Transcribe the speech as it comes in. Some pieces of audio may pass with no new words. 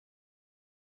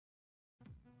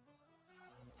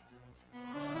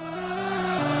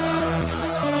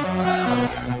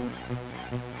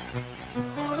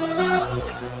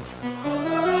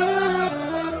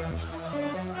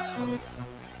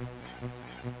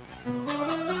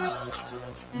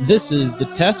This is the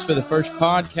test for the first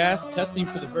podcast, testing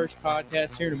for the first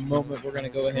podcast. Here in a moment, we're going to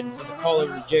go ahead and send a call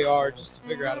over to JR just to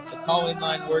figure out if the calling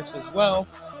line works as well.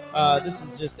 This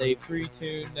is just a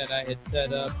pre-tune that I had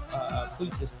set up.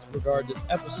 Please disregard this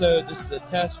episode. This is a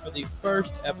test for the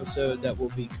first episode that will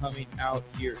be coming out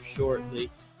here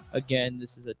shortly. Again,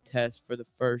 this is a test for the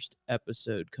first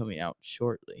episode coming out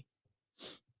shortly.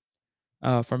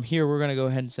 From here, we're going to go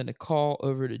ahead and send a call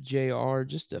over to JR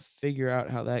just to figure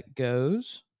out how that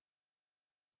goes.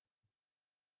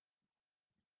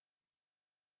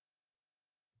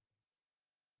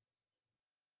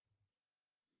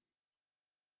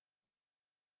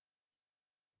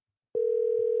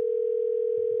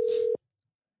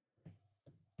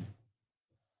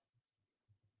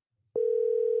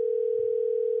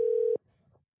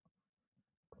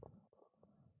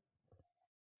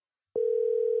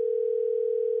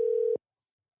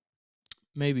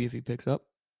 Maybe if he picks up.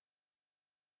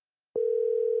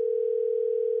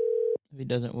 If he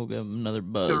doesn't, we'll give him another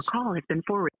buzz. Your call has been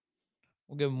forwarded.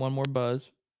 We'll give him one more buzz.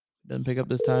 If he doesn't pick up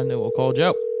this time, then we'll call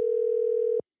Joe.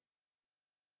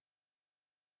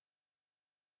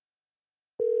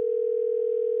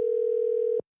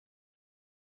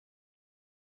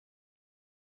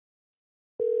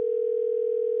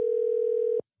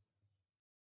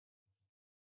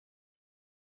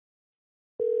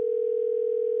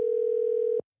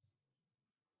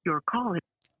 Your call is...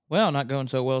 Well, not going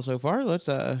so well so far. Let's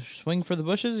swing for the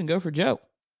bushes and go for Joe.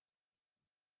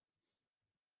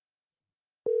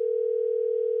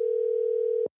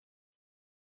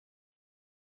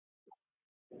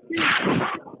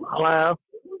 Hello.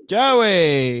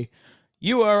 Joey,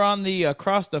 you are on the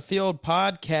Across the Field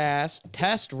podcast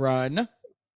test run.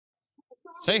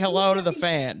 Say hello to the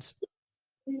fans.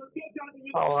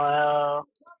 Hello.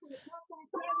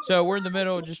 So we're in the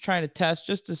middle of just trying to test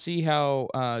just to see how,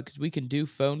 because we can do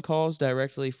phone calls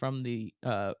directly from the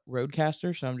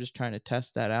Roadcaster. So I'm just trying to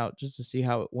test that out just to see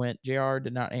how it went. JR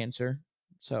did not answer.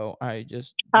 So I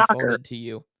just defaulted to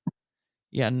you.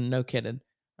 Yeah, no kidding.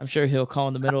 I'm sure he'll call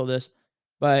in the middle of this.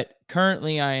 But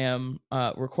currently I am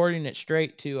recording it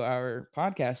straight to our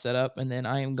podcast setup. And then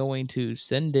I am going to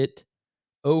send it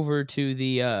over to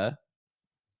the, I'm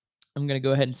going to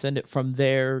go ahead and send it from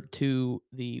there to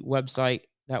the website.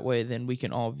 That way, then we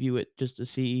can all view it just to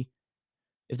see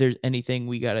if there's anything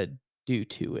we got to do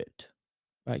to it,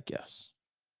 I guess.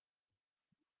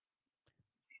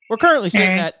 We're currently sitting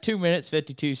at 2 minutes,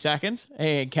 52 seconds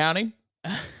and counting.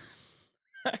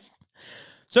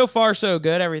 So far, so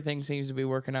good. Everything seems to be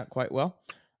working out quite well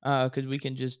because we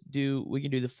can do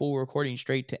the full recording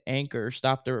straight to Anchor,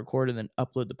 stop the record, and then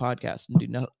upload the podcast and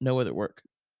do no other work.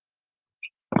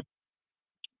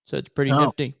 So it's pretty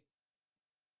nifty.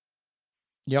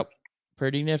 Yep.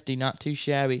 Pretty nifty, not too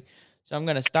shabby. So I'm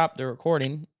going to stop the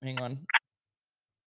recording. Hang on.